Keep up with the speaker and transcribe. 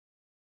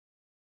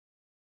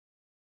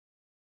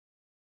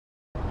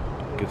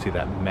can see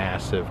that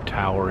massive,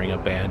 towering,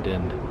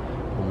 abandoned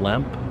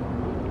Lemp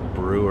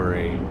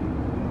Brewery.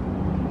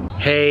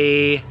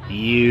 Hey,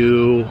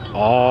 you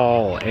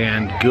all,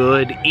 and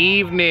good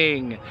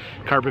evening.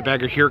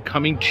 Carpetbagger here,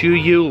 coming to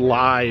you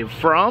live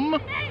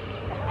from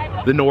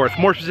the north.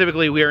 More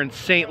specifically, we are in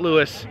St.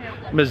 Louis,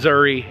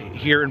 Missouri,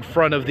 here in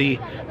front of the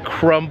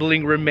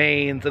crumbling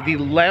remains of the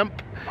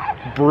Lemp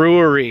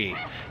Brewery.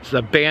 It's an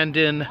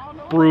abandoned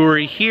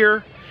brewery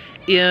here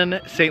in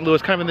St. Louis,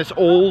 kind of in this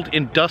old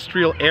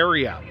industrial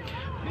area.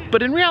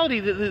 But in reality,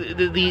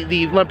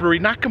 the Lemp Brewery,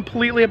 not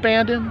completely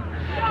abandoned.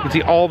 You can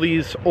see all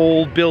these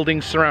old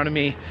buildings surrounding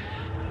me.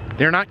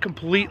 They're not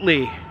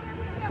completely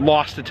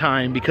lost to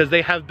time because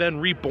they have been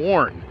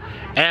reborn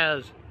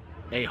as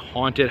a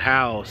haunted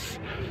house.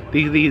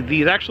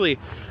 These actually,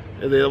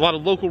 a lot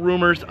of local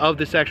rumors of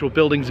this actual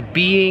buildings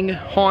being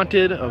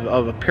haunted,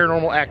 of a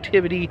paranormal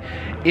activity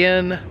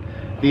in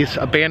these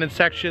abandoned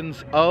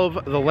sections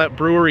of the Lemp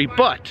Brewery,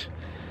 but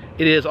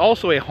it is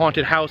also a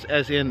haunted house,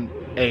 as in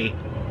a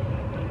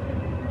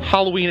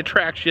Halloween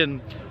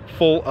attraction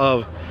full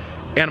of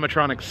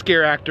animatronic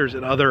scare actors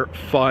and other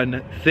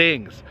fun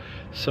things.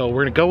 So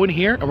we're gonna go in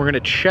here and we're gonna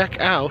check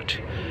out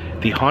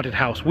the haunted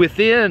house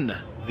within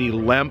the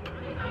Lemp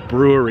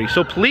Brewery.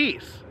 So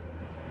please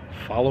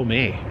follow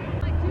me.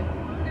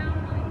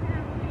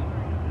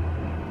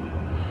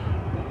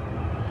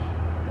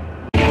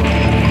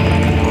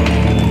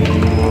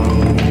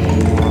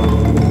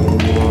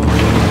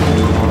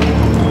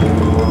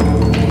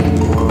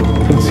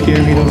 Don't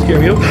scare me, don't scare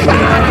me. Don't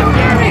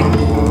scare me!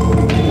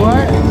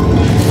 What?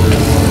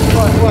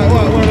 What?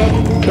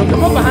 Don't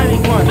come up behind me,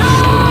 come on. Oh,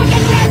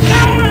 get that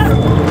fire!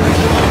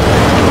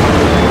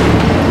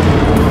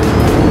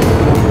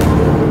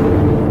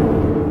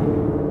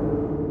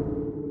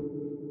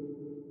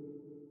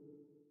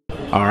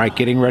 All right,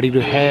 getting ready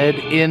to head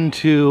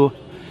into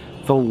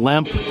the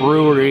Lemp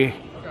Brewery.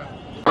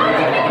 All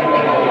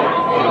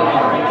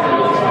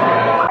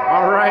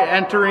right,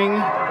 entering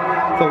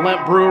the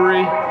Lemp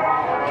Brewery,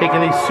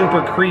 taking these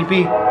super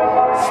creepy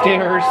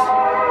stairs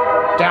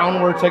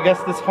downwards. I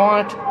guess this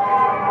haunt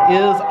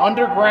is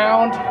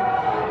underground,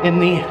 in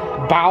the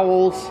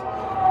bowels,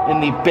 in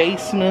the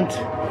basement,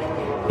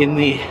 in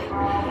the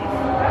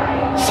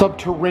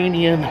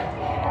subterranean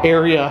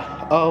area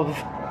of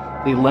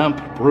the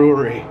Lemp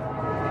Brewery.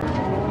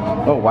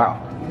 Oh wow,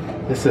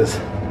 this is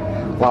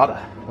a lot of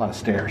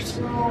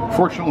stairs.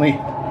 Fortunately,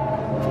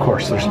 of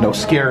course, there's no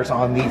scares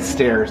on these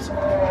stairs,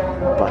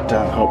 but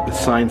oh, the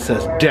sign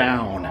says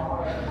down.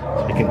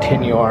 So we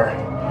continue our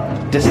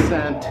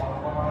descent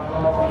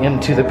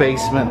into the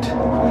basement.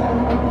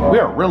 We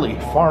are really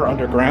far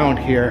underground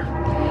here.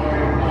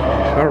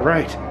 All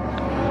right,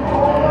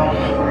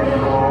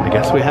 I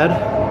guess we head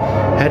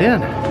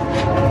in.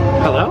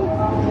 Hello?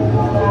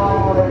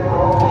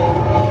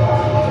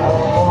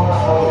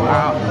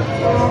 Wow.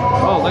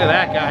 Oh, look at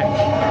that guy.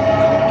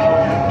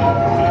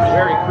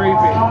 Very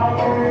creepy.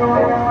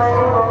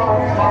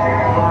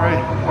 All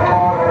right.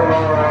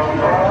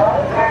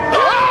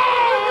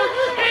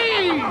 Oh,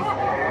 jeez!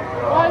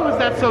 Why was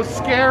that so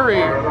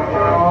scary?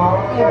 Oh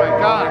my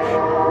gosh.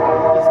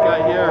 This guy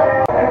here.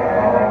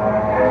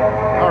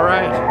 All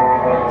right.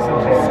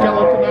 Some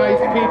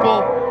skeletonized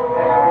people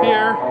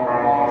here.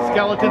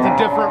 Skeletons in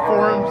different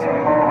forms.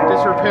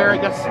 Disrepair, I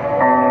guess.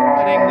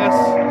 Heading this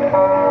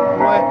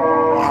way.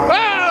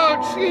 Oh,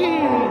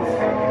 jeez!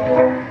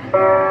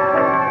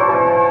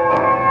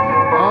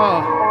 Oh,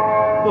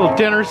 little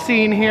dinner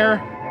scene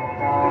here.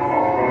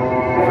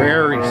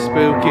 Very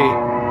spooky.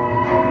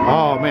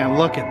 Oh man,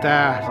 look at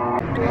that.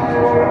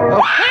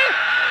 Oh,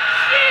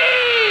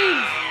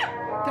 jeez!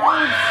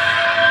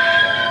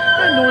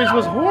 That noise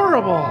was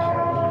horrible.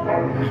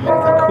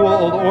 The cool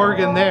old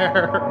organ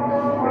there.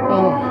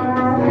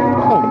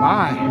 Oh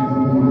my.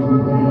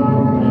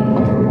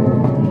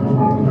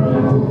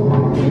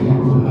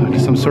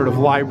 Some sort of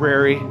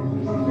library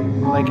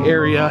like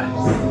area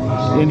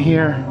in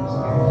here.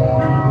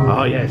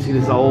 Oh yeah, I see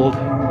these old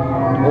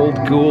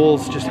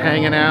ghouls just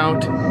hanging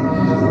out.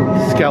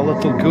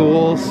 Skeletal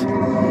ghouls.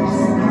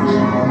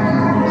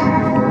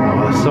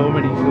 Oh, so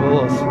many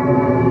ghouls.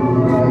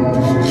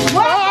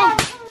 Oh,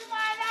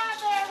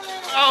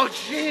 oh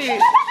jeez.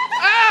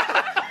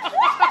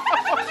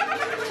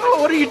 Oh,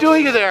 what are you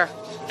doing there?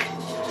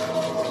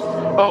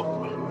 Oh.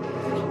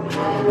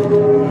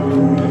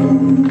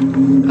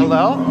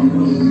 Hello?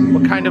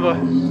 What kind of a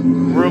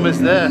room is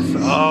this?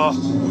 Oh,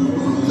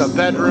 it's a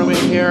bedroom in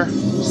here.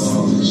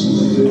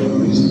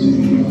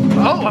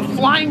 Oh, a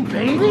flying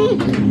baby?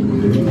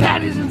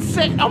 That is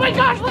insane. Oh my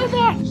gosh, look at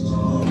that.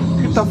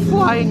 Look at the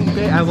flying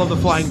baby. I love the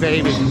flying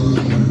baby.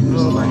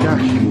 Oh my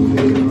gosh.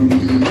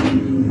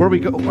 Where we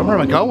go? Where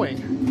am I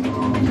going?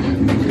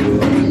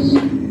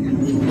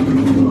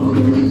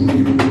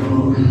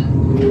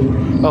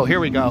 Oh, here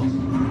we go.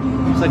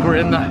 Looks like we're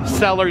in the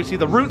cellar. You see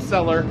the root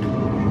cellar.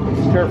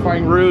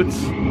 Terrifying roots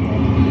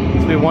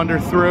as we wander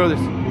through.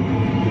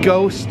 There's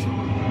ghost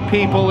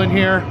people in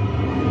here.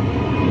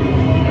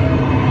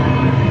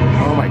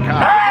 Oh my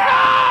god.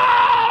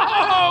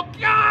 Oh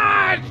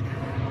gosh!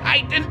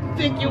 I didn't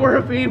think you were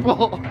a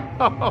people.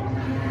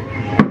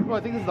 Oh, I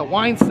think this is a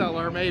wine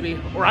cellar, maybe.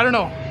 Or I don't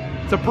know.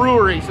 It's a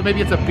brewery, so maybe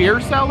it's a beer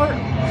cellar?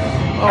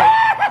 Oh,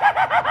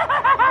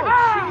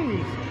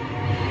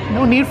 jeez.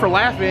 No need for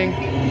laughing.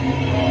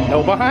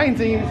 No behind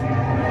scenes.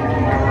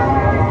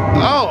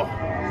 Oh,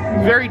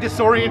 very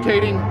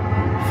disorientating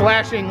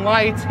flashing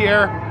lights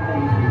here.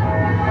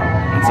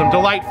 And some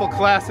delightful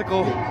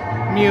classical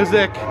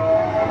music.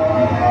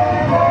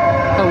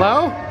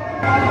 Hello?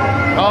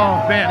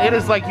 Oh man, it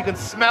is like you can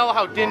smell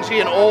how dingy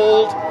and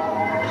old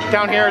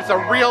down here. It's a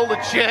real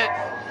legit.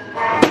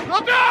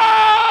 Oh, no!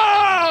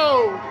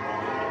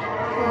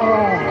 Oh.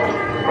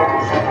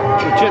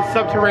 Legit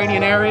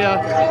subterranean area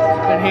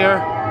in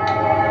here.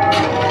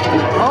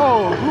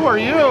 Oh, who are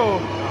you?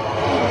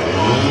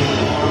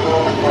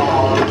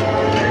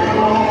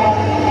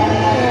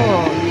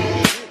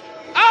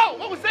 Oh,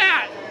 what was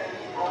that?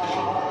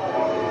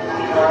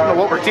 I don't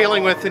know what we're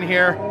dealing with in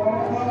here.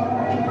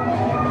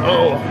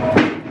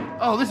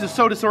 Oh, this is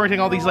so disorienting,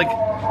 all these like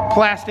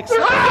plastics. Oh!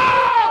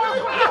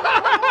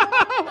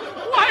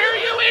 Why are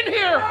you in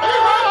here?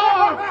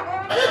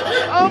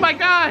 Oh my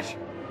gosh.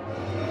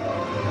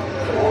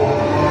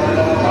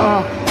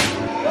 Oh,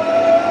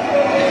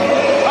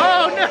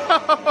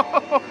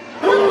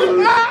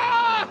 no.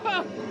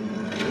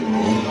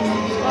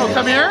 Oh,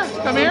 come here,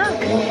 come here.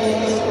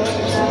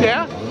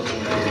 Yeah?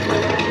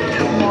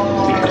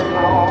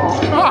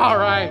 All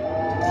right.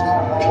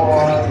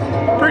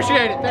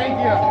 Appreciate it, thank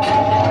you.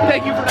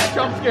 Thank you for not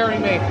jump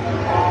scaring me.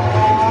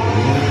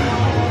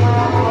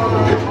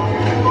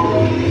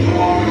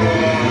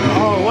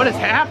 Oh, what is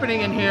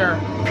happening in here?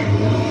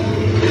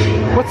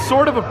 What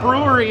sort of a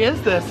brewery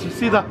is this? You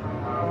see the...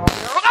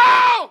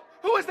 Oh!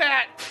 Who is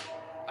that?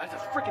 That's a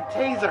freaking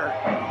taser.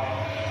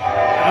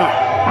 Oh,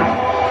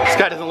 this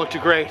guy doesn't look too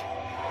great.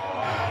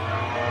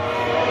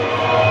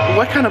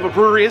 What kind of a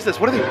brewery is this?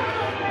 What is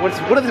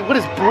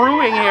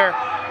brewing here?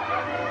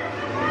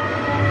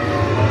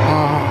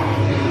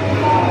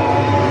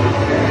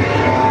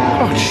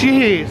 Oh,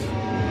 jeez.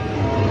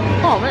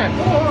 Oh, man,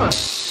 hold on.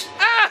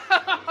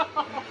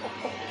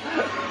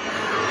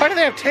 Why do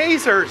they have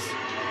tasers?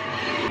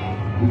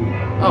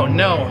 Oh,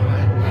 no.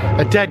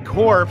 A dead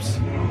corpse.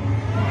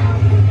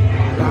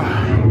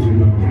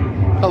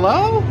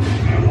 Hello?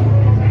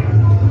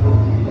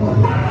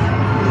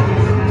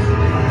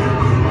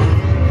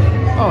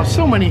 Oh,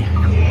 so many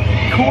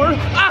corpses.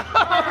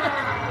 Oh,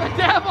 the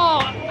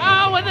devil!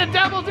 Oh, what's the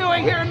devil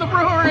doing here in the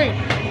brewery?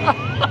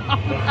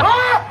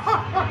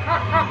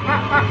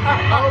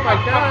 Oh my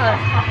God!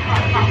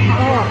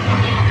 Oh,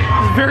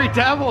 it's very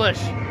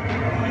devilish.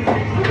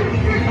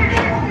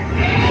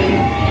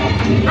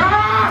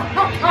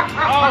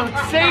 Oh,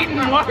 Satan!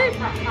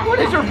 What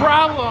is your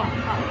problem?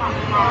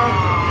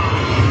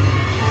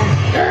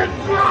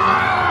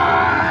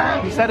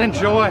 He said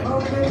enjoy.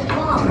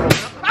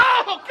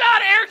 Oh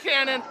God! Air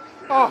cannon!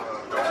 Oh,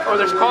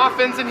 there's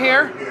coffins in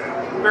here.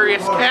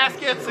 Various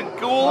caskets and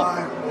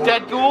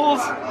dead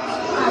ghouls.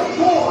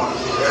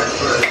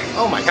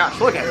 Oh my gosh,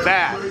 look at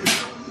that.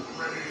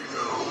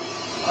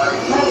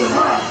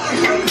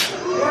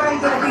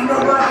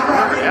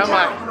 Where am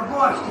I?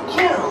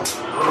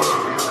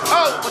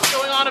 Oh, what's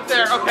going on up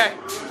there? Okay.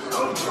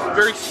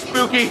 Very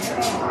spooky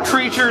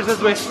creatures as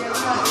we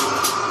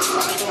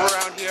go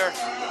around here.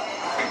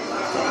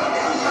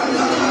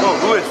 Oh,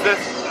 who is this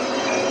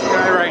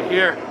guy right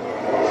here?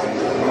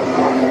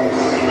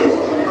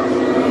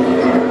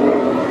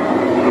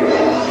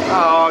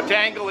 Oh,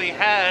 dangly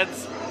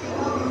heads.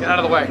 Get out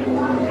of the way.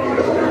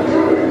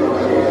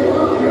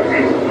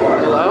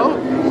 Hello?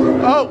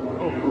 Oh!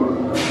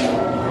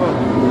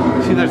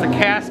 See, there's a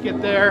casket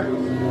there.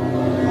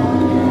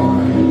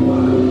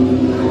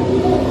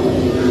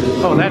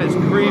 Oh, that is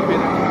creepy.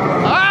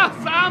 Ah,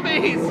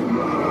 zombies!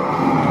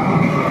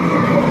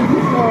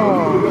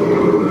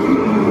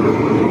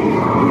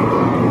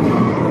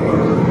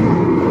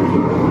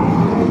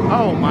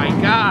 Oh my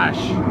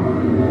gosh.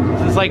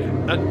 This is like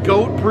a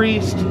goat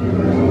priest.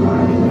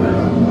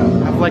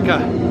 Have like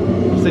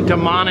it's a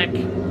demonic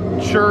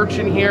church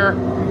in here.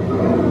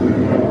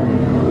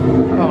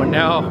 Oh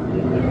no.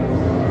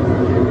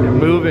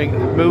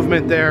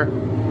 Movement there.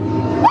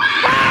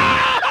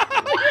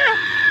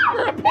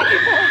 You're a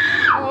people.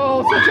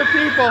 Oh, such a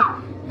people.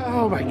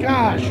 Oh my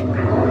gosh.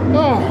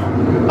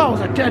 Oh,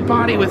 it's a dead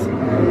body with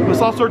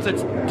all sorts of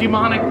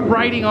demonic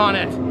writing on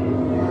it.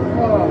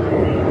 Oh.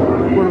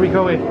 Where are we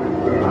going?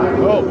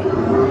 Oh,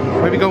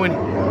 where are we going?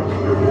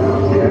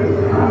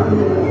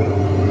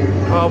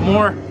 Oh,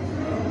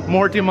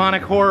 more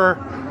demonic horror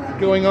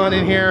going on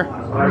in here.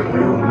 What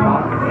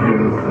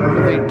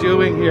are they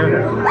doing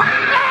here? Oh,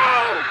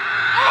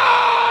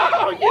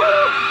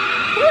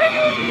 what are you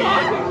talking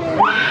about?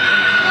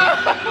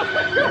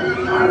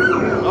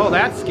 Oh,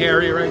 that's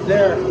scary right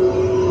there.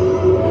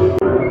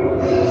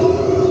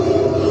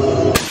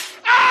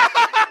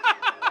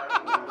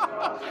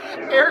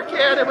 Air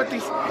cannon with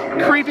these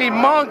creepy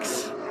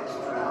monks.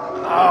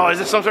 Oh, is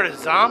this some sort of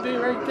zombie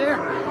right there?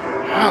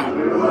 Oh.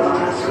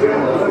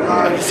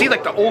 You see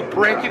like the old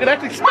brick? You can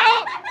actually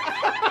stop!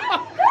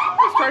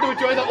 He's try to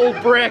enjoy the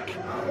old brick,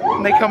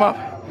 and they come up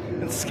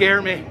and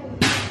scare me.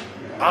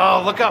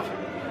 Oh, look up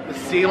the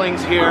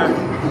ceilings here.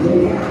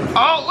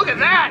 Oh, look at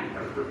that!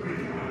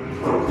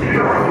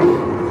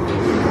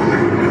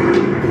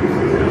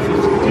 This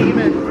is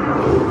demon.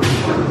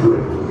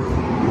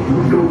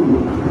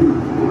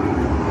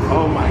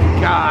 Oh my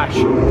gosh.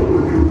 You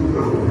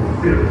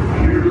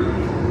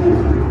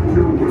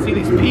can see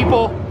these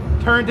people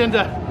turned into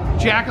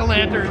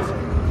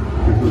jack-o'-lanterns.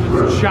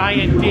 This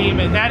giant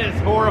demon. That is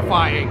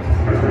horrifying.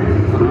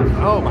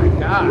 Oh my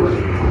gosh.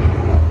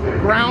 The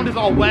ground is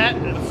all wet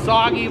and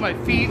soggy. My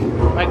feet,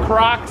 my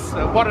Crocs,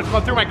 water's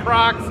going through my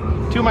Crocs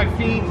to my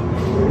feet.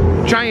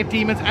 Giant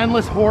demons,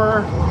 endless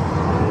horror.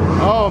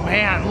 Oh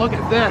man, look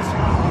at this.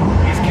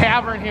 This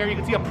cavern here, you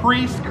can see a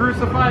priest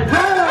crucified.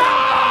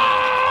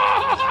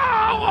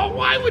 Oh,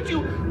 why would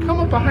you come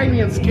up behind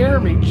me and scare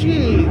me?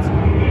 Jeez.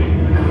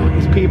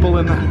 These people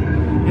in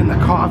the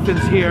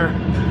coffins here.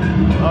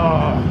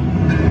 Oh.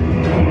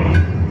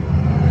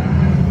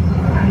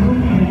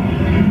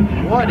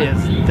 What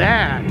is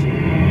that?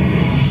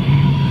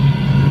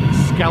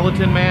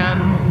 Skeleton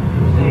man.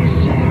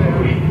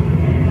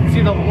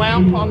 See the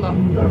lamp on the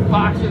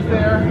boxes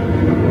there?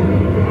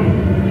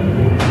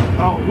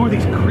 Oh, who are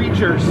these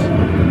creatures?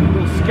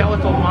 Little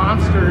skeletal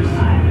monsters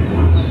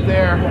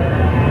there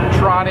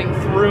trotting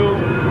through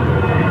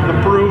the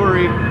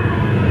brewery.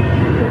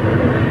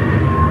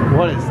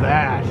 What is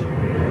that?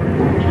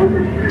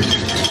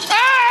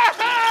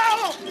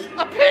 Oh!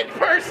 A pig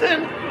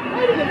person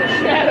hiding in the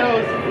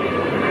shadows.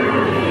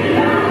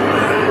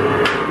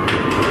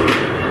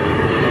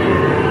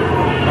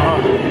 Oh,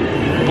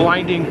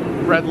 blinding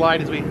red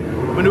light as we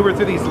maneuver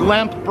through these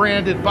Lemp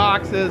branded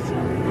boxes.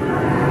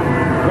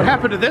 What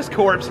happened to this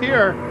corpse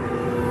here?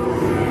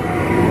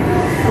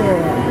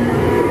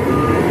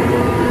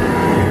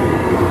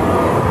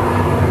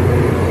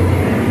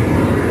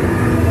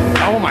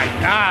 Oh my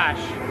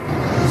gosh.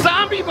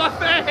 Zombie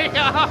buffet!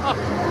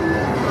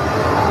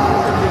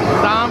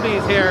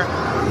 Zombies here.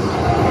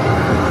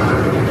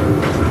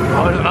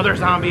 Oh, there's another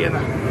zombie in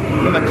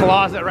the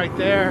closet right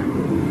there.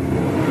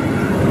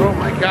 Oh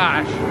my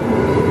gosh.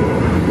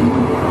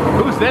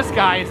 Who's this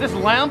guy? Is this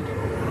Lemp?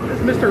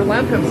 Is this Mr.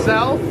 Lemp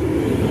himself?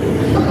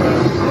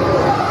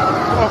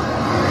 Oh.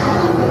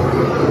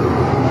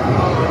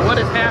 What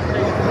is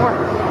happening? More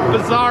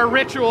bizarre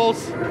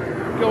rituals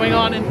going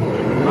on in this. Oh!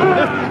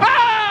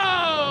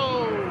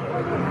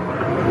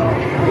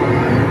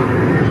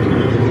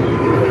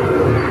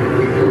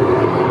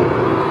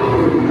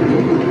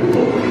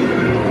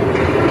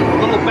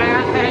 Little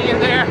bat hanging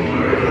there.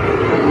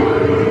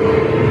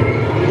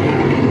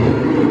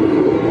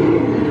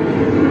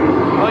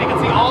 Oh, you can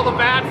see all the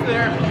bats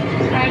there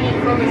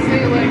hanging from the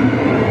ceiling.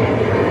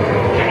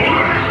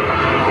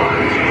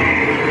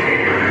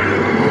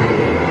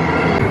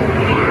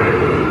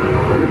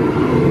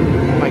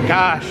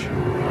 Gosh,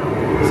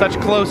 such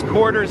close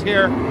quarters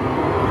here.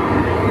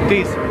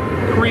 These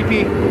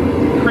creepy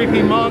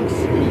monks.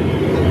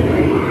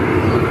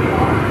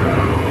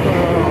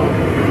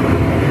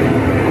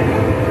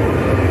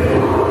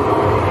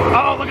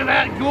 Oh, look at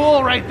that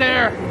ghoul right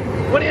there.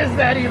 What is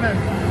that even?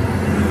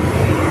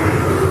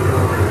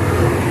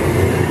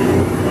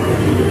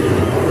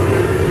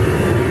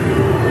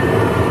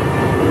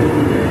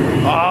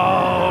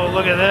 Oh,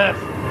 look at this.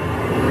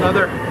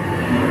 Another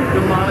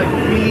demonic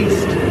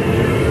beast.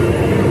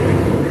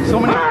 So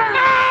many.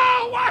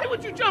 No! Why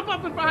would you jump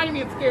up and behind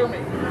me and scare me?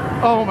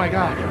 Oh my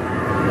God.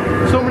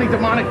 So many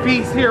demonic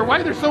beasts here. Why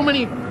are there so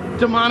many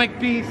demonic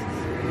beasts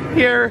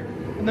here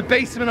in the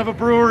basement of a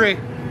brewery?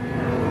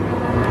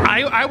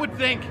 I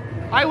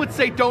would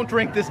say don't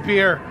drink this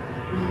beer.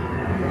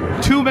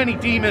 Too many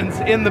demons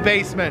in the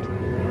basement.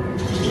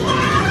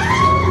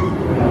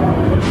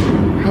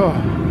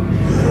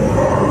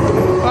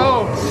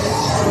 Oh,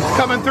 it's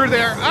coming through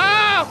there.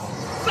 Oh,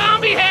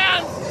 zombie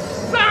hands!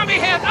 Zombie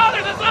hands! Oh,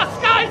 there's a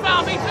sky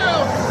zombie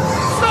too!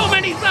 So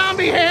many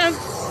zombie hands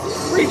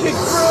reaching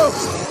through.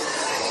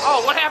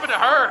 Oh, what happened to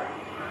her?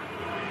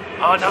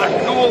 Oh, another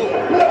ghoul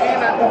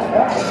demon.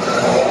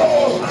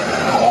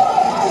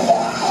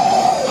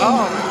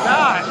 Oh my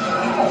gosh.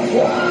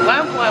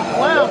 Lemp.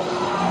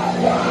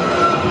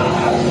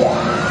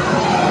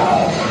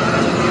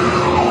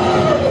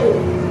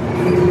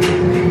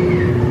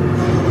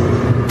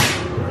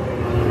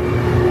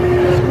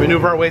 Let's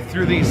maneuver our way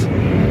through these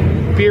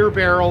beer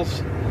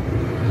barrels.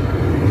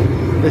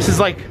 This is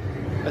like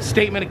a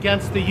statement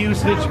against the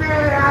usage.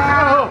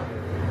 Oh.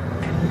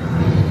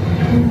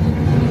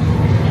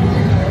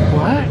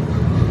 What?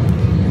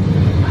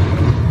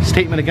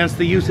 Statement against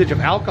the usage of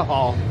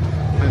alcohol,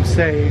 I'm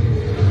saying.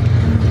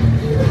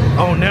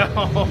 Oh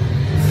no.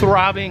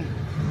 Throbbing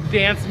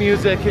dance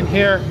music in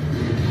here.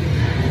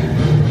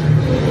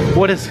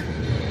 What is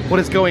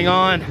going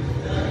on?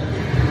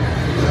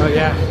 Oh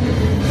yeah.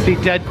 See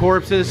dead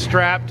corpses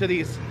strapped to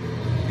these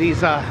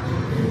fences. Ah!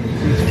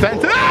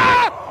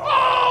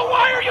 Oh,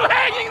 why are you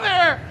hanging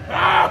there?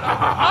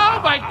 Oh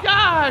my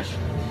gosh!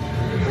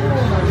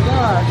 Oh my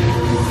gosh!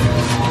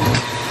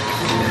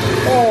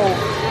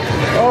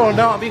 Oh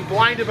no, I'm being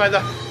blinded by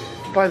the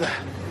by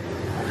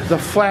the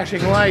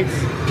flashing lights.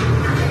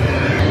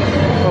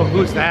 Oh,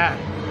 who's that?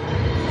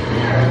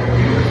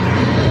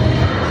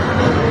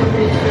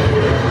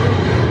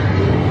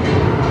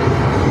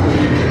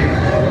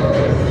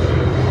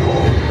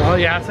 Oh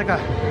yeah, it's like a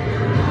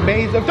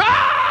maze of.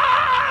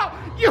 Ah!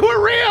 You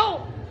were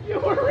real! You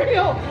were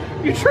real!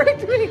 You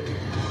tricked me!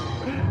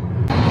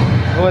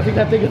 Oh, I think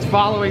that thing is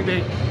following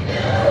me.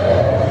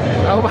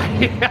 Oh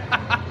my god!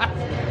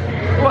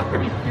 What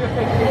are you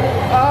doing?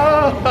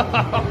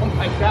 Oh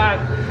my god!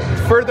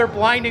 It's further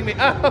blinding me.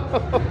 Oh!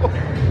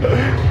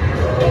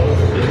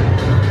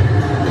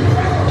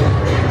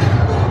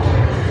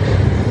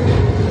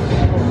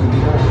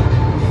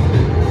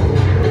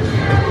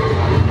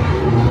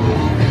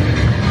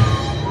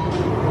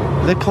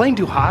 Are they playing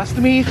Du Hast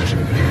to me? Oh.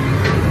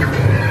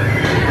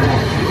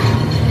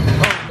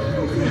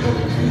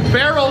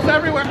 Barrels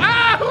everywhere.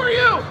 Ah, who are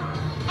you?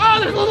 Oh,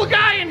 there's a little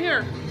guy in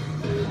here.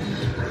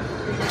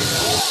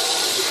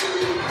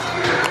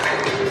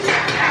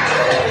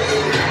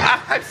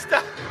 I'm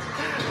stuck.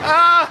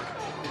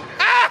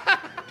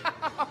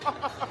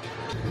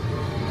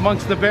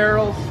 Amongst the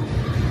barrels.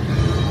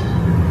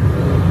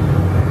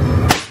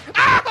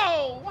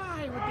 Ow!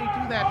 Why would they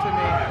do that to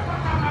me?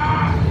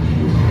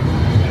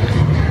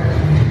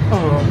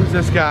 Oh, who's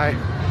this guy?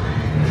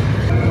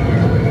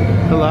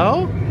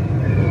 Hello?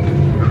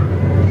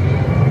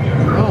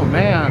 Oh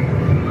man.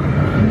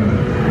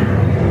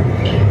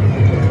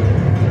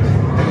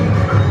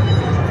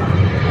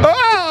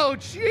 Oh,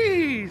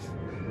 jeez.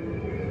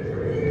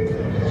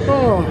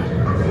 Oh.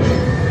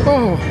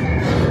 Oh.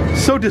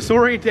 So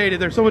disorientated.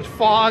 There's so much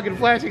fog and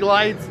flashing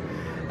lights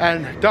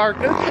and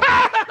darkness.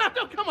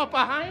 Don't come up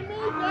behind me.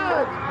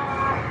 God.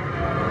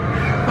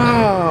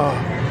 Oh.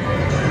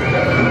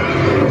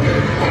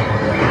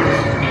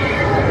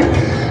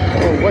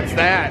 Oh, what's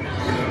that?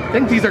 I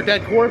think these are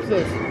dead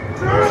corpses.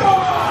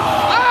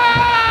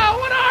 Oh,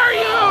 what are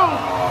you?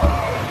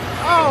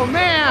 Oh,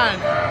 man.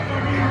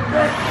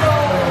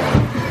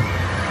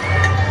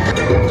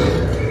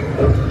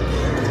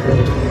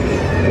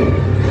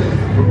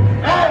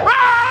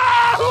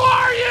 Ah, who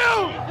are you?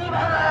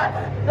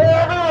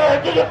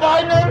 Did you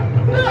find them?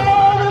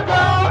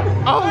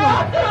 Oh,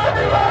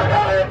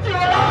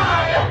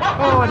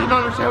 oh, I didn't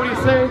understand what he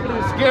was saying, but it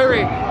was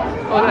scary.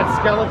 Oh, that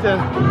skeleton.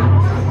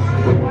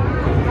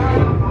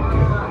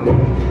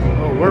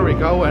 Oh, where are we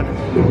going?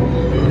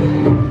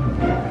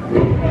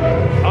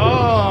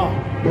 Oh,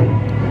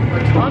 a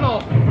tunnel.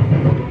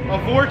 A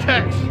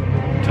vortex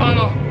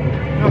tunnel.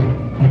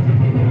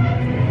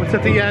 What's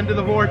at the end of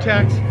the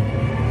vortex?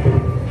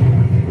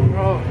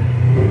 Oh.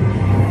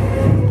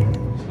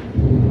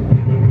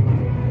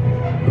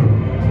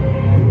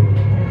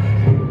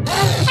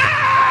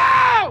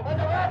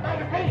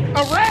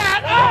 A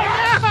rat! Oh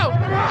no!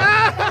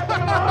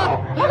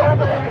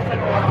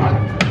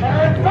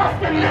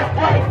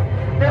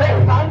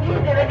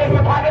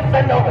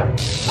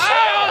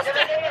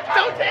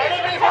 Don't take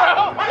me, bro!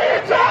 Oh my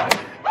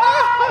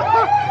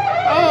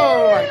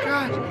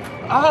god!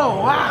 Oh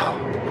wow!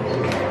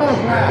 Oh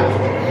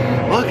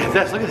wow! Look at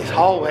this! Look at these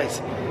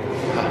hallways!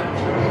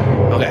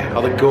 Okay,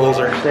 all the ghouls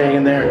are staying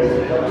in there.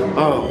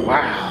 Oh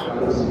wow!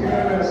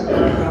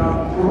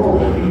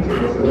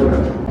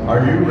 Are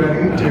you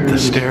ready to up the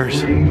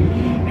stairs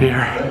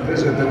here?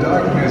 visit the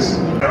darkness?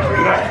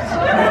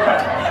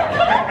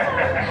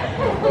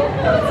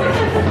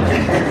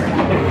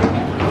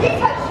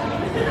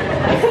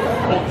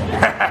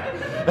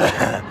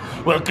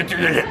 Welcome to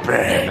the Lemp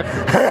Brewery.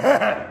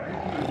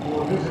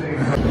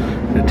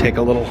 Gonna take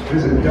a little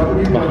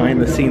behind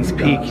the scenes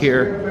peek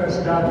here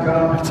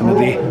at some of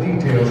the.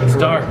 It's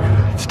dark.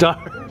 It's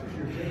dark.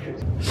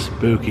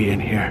 Spooky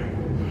in here.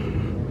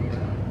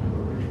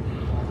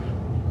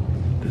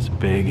 This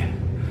big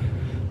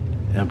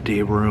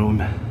empty room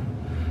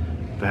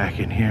back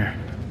in here.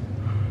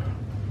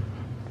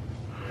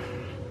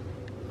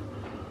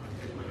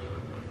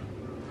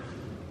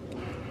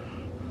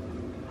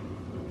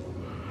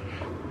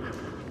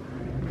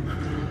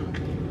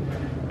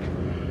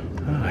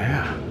 Oh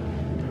yeah.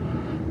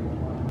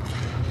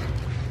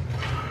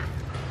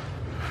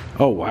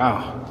 Oh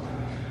wow.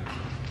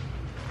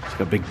 It's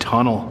like a big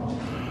tunnel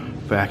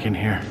back in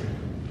here.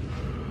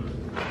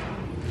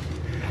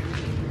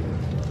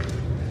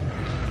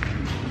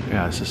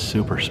 Yeah, this is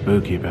super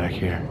spooky back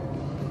here.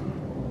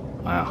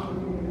 Wow.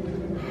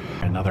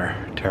 Another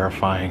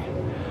terrifying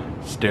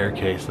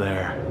staircase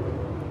there.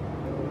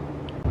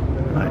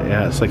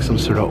 Yeah, it's like some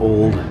sort of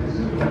old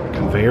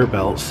conveyor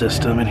belt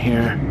system in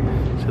here.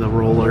 See the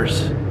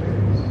rollers.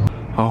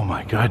 Oh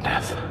my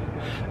goodness.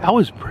 That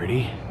was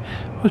pretty.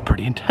 It was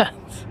pretty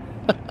intense.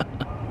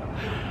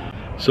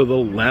 So the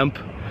Lemp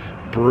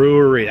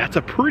Brewery, that's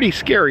a pretty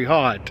scary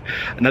haunt.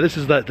 Now this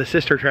is the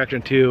sister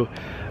attraction to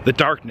the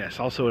Darkness,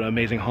 also an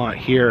amazing haunt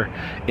here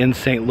in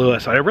St.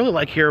 Louis. What I really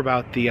like here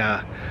about the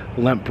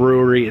Lemp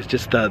Brewery is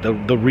just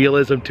the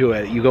realism to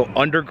it. You go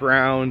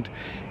underground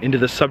into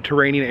the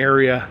subterranean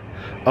area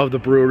of the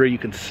brewery. You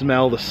can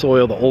smell the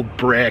soil, the old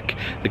brick.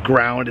 The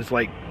ground is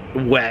like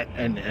wet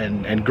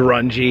and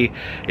grungy.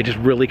 It just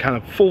really kind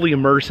of fully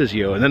immerses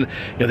you. And then,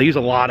 you know, they use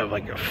a lot of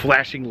like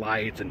flashing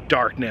lights and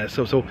darkness,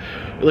 so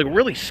like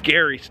really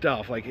scary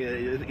stuff. Like,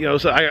 you know,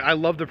 so I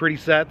love the pretty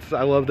sets,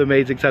 I love the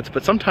amazing sets,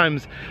 but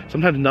sometimes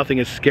nothing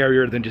is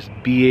scarier than just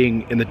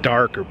being in the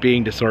dark or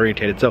being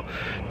disorientated. So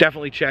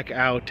definitely check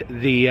out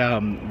the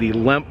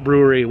Lemp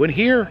Brewery when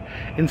here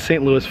in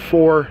St. Louis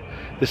for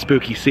the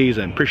spooky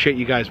season. Appreciate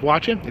you guys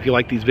watching. If you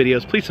like these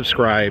videos, please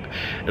subscribe.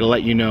 It'll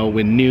let you know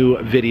when new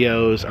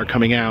videos are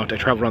coming out. I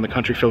travel around the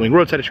country filming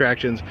roadside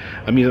attractions,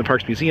 amusement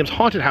parks, museums,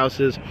 haunted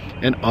houses,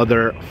 and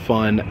other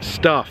fun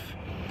stuff.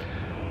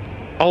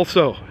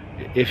 Also,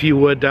 if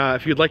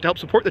you'd like to help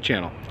support the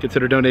channel,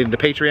 consider donating to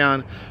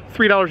Patreon.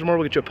 $3 or more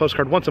will get you a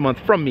postcard once a month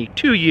from me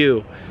to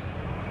you.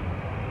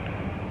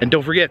 And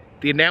don't forget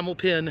the enamel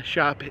pin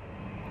shop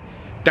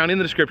down in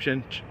the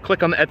description.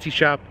 Click on the Etsy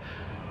shop.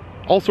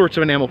 All sorts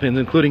of enamel pins,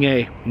 including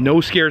a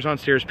No Scares on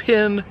Stairs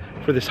pin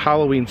for this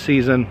Halloween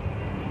season.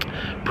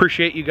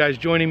 Appreciate you guys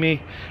joining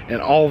me,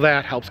 and all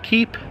that helps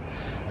keep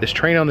this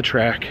train on the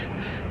track,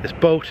 this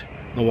boat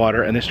in the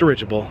water, and this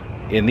dirigible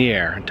in the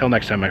air. Until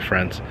next time, my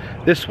friends,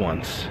 this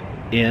one's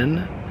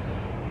in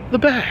the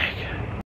bag.